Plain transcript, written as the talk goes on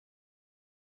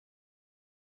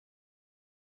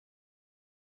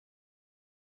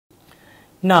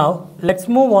Now, let's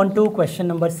move on to question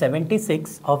number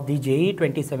 76 of the JEE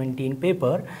 2017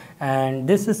 paper, and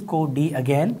this is code D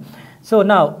again. So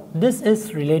now, this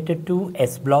is related to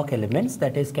S block elements,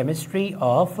 that is chemistry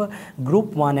of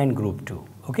group 1 and group 2.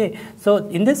 Okay, so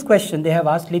in this question they have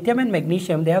asked lithium and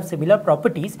magnesium, they have similar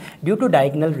properties due to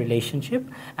diagonal relationship,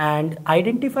 and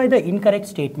identify the incorrect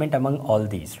statement among all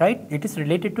these, right? It is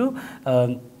related to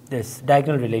this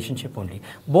diagonal relationship only.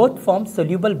 Both form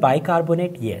soluble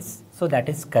bicarbonate, yes. So that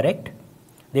is correct.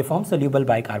 They form soluble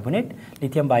bicarbonate,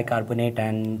 lithium bicarbonate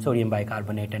and sodium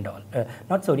bicarbonate and all.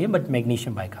 Not sodium but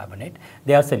magnesium bicarbonate.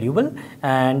 They are soluble.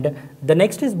 And the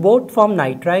next is both form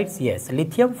nitrides, yes.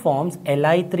 Lithium forms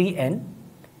Li3N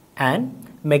and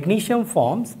magnesium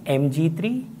forms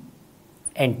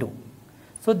Mg3N2.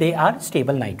 So they are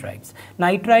stable nitrides.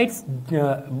 Nitrides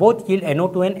both yield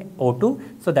NO2 and O2,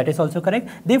 so that is also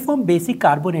correct. They form basic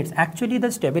carbonates. Actually,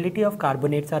 the stability of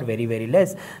carbonates are very, very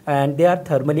less, and they are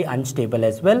thermally unstable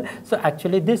as well. So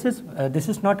actually, this is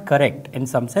not correct in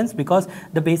some sense, because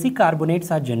the basic carbonates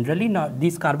are generally not,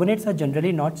 these carbonates are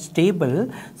generally not stable.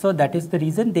 So that is the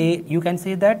reason you can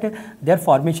say that their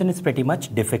formation is pretty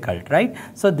much difficult, right?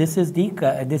 So this is the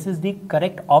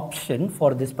correct option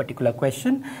for this particular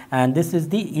question, and this is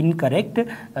the incorrect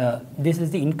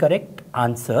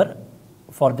answer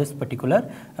for this particular,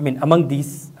 among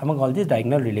all these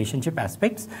diagonal relationship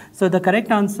aspects. So the correct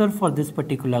answer for this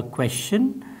particular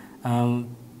question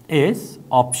is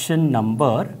option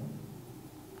number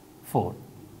 4.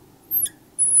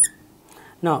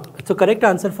 Now, so correct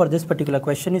answer for this particular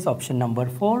question is option number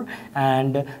 4,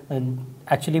 and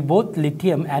actually both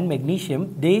lithium and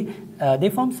magnesium, they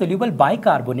form soluble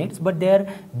bicarbonates, but they are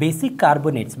basic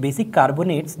carbonates. Basic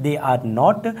carbonates, they are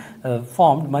not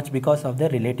formed much because of their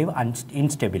relative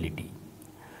instability.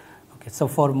 Okay, so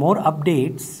for more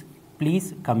updates,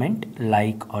 please comment,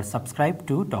 like or subscribe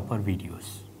to Toppr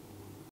videos.